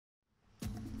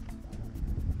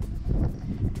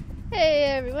Hey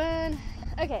everyone!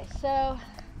 Okay, so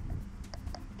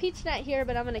Pete's not here,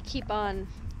 but I'm gonna keep on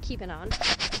keeping on.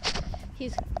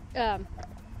 He's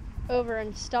over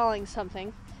installing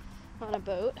something on a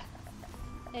boat,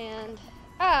 and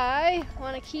I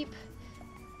want to keep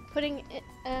putting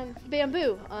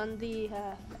bamboo on the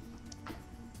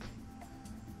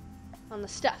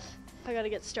stuff. I gotta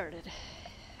get started.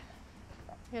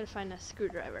 I gotta find a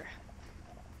screwdriver.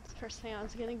 It's the first thing I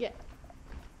was gonna get.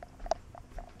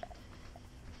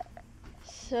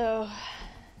 So,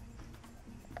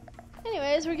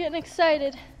 anyways, we're getting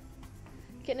excited.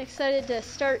 Getting excited to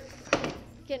start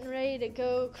getting ready to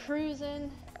go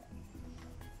cruising.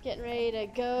 Getting ready to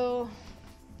go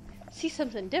see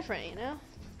something different, you know?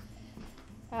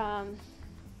 I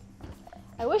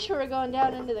wish we were going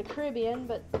down into the Caribbean,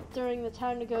 but during the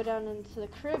time to go down into the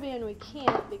Caribbean, we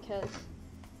can't because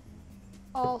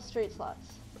all straight slots.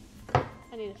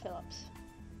 I need a Phillips.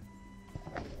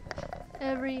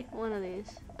 Every one of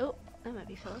these. Oh, that might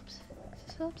be Phillips. Is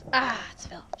this Phillips? Ah, it's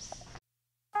Phillips.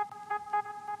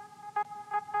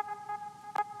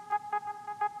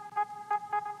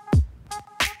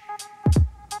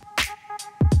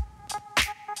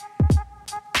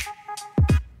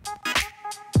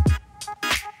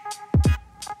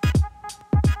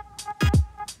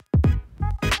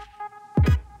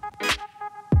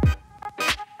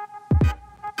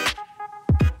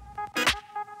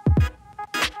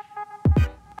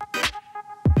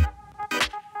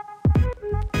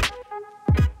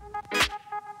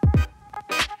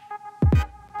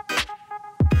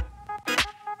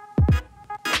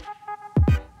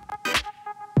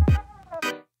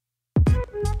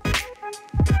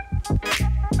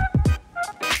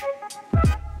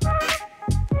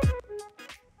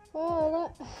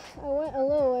 I went a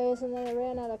little ways and then I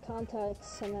ran out of contact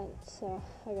cement, so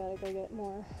I gotta go get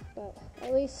more. But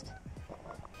at least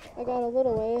I got a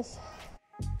little ways.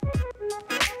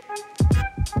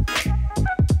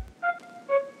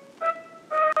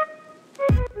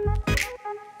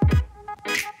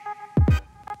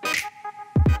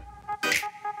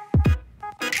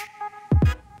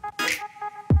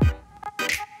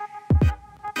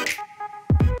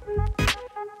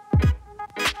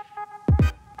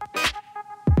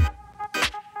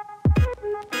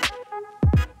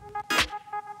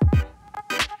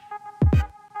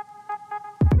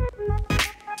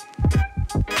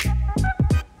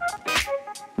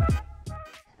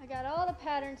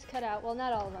 Patterns cut out. Well,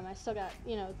 not all of them. I still got,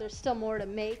 you know, there's still more to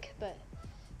make, but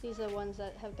these are the ones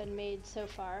that have been made so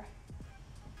far.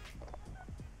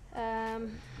 I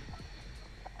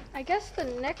guess the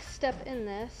next step in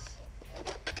this,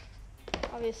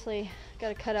 obviously got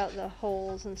to cut out the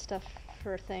holes and stuff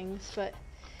for things, but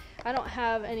I don't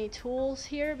have any tools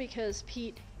here because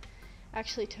Pete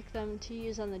actually took them to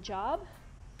use on the job.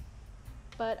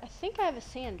 But I think I have a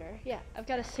sander. Yeah, I've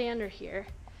got a sander here.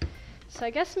 So I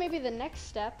guess maybe the next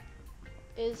step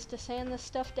is to sand this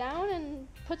stuff down and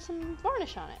put some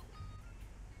varnish on it,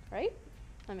 right?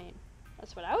 I mean,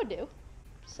 that's what I would do.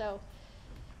 So,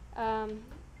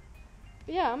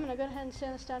 yeah, I'm gonna go ahead and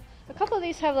sand this down. A couple of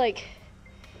these have like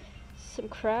some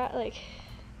crack, like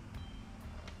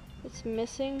it's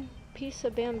missing piece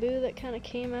of bamboo that kind of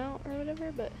came out or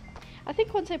whatever. But I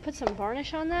think once I put some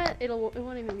varnish on that, it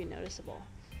won't even be noticeable.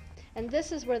 And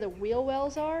this is where the wheel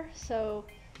wells are, so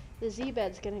the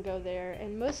Z-bed's gonna go there,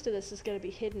 and most of this is gonna be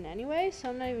hidden anyway, so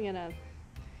I'm not even gonna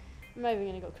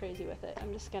go crazy with it.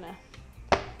 I'm just gonna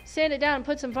sand it down and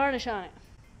put some varnish on it.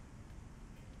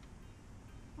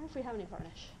 I wonder if we have any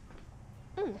varnish.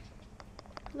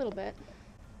 A little bit.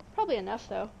 Probably enough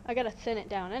though. I gotta thin it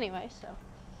down anyway, so.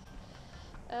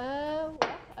 Well,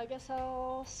 I guess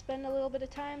I'll spend a little bit of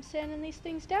time sanding these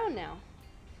things down now.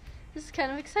 This is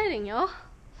kind of exciting, y'all.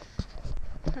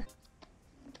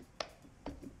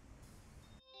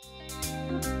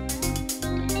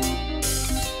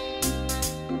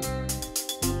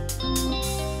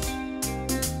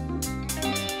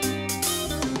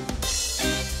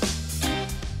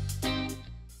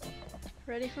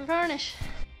 Ready for varnish.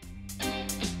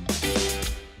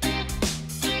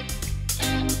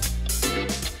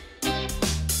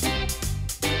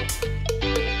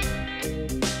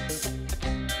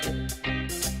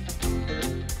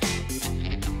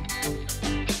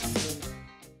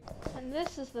 And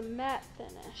this is the matte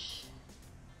finish.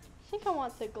 I think I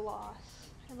want the gloss.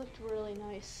 It looked really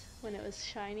nice when it was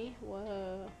shiny.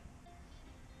 Whoa.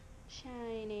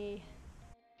 Shiny.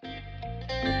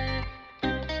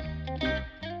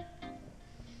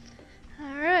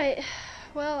 Alright,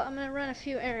 well, I'm gonna run a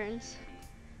few errands.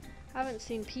 I haven't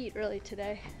seen Pete really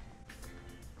today.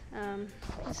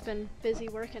 He's been busy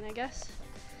working, I guess.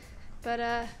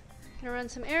 But Gonna run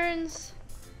some errands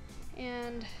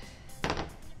and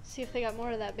see if they got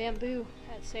more of that bamboo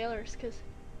at Sailor's, because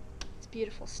it's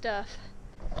beautiful stuff.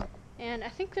 And I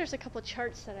think there's a couple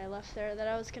charts that I left there that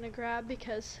I was gonna grab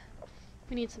because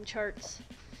we need some charts.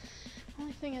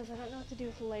 Only thing is I don't know what to do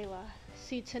with Layla.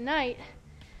 See, tonight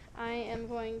I am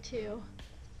going to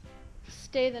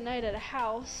stay the night at a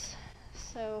house,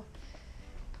 so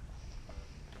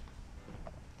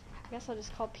I guess I'll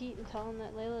just call Pete and tell him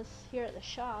that Layla's here at the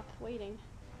shop waiting.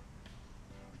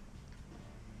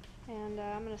 And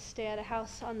I'm gonna stay at a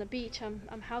house on the beach.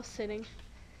 I'm house sitting.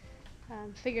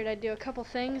 Figured I'd do a couple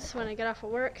things when I get off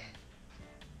of work,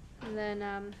 and then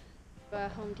go to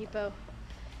Home Depot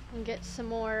and get some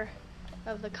more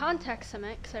of the contact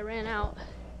cement because I ran out.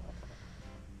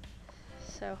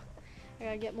 So I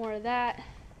gotta get more of that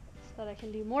so that I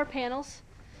can do more panels.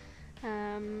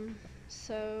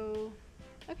 So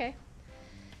okay,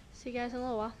 see you guys in a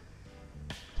little while.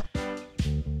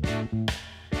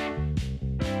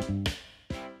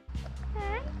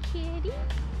 Hi, kitty.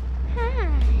 Hi.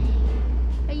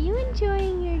 Are you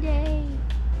enjoying your day?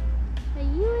 Are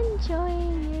you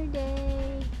enjoying your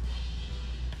day?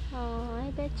 Oh,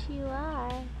 I bet you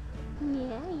are.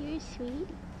 Yeah, you're sweet.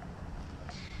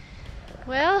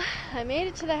 Well, I made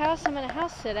it to the house I'm gonna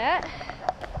house sit at.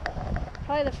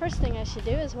 Probably the first thing I should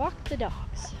do is walk the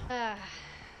dogs.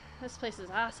 This place is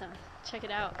awesome. Check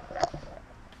it out.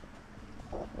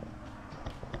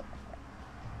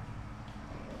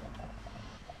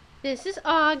 This is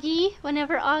Augie,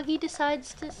 whenever Augie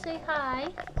decides to say hi.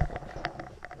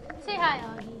 Say hi,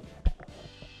 Augie.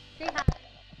 Say hi.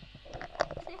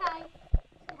 Say hi.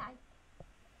 Say hi.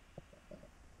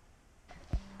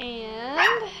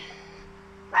 And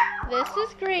this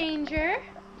is Granger.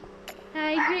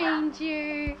 Hi,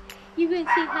 Granger. You gonna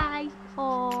say hi?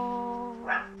 Oh.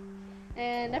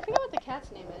 And I forget what the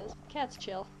cat's name is. Cat's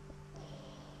chill.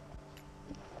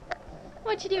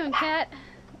 What you doing, cat?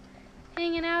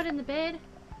 Hanging out in the bed?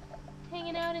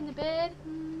 Hanging out in the bed?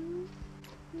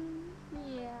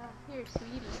 Yeah, you're a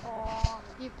sweetie. Aw,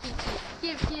 give kisses.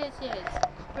 Give kisses.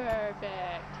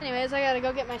 Perfect. Anyways, I gotta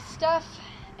go get my stuff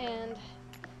and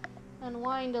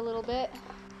unwind a little bit.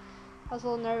 I was a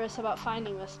little nervous about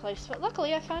finding this place, but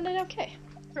luckily I found it okay.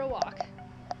 For a walk.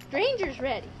 Granger's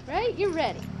ready, right? You're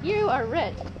ready. You are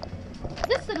ready.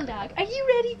 This little dog, are you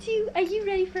ready too? Are you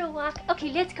ready for a walk?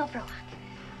 Okay, let's go for a walk.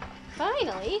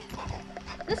 Finally.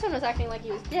 This one was acting like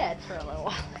he was dead for a little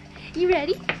while. You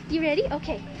ready? You ready?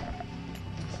 Okay.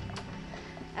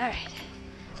 Alright.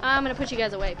 I'm gonna put you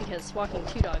guys away because walking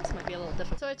two dogs might be a little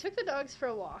difficult. So I took the dogs for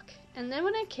a walk, and then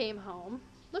when I came home,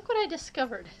 look what I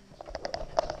discovered.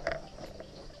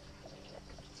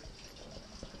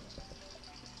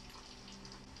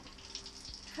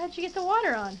 How'd you get the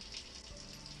water on?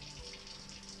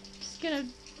 Just gonna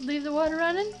leave the water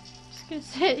running? Just gonna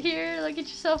sit here, look at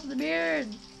yourself in the mirror,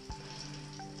 and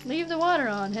leave the water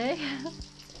on, hey?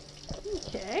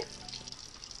 Okay.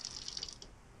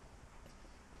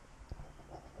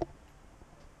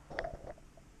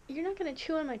 You're not gonna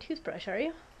chew on my toothbrush, are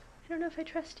you? I don't know if I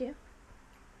trust you.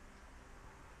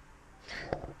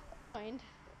 Mind.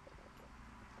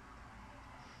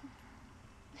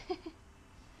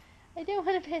 I don't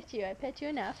want to pet you. I pet you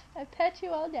enough. I pet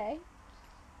you all day.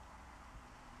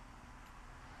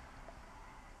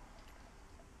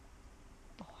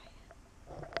 Boy.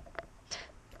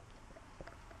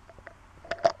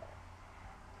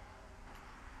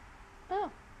 Oh.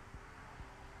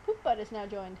 Poop Butt is now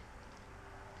joined.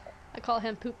 I call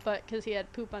him Poop Butt because he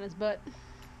had poop on his butt.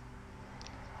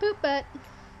 Poop Butt.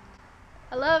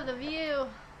 I love the view.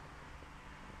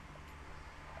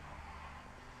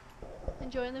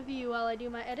 Enjoying the view while I do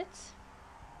my edits.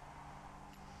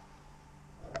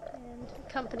 And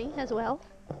company as well.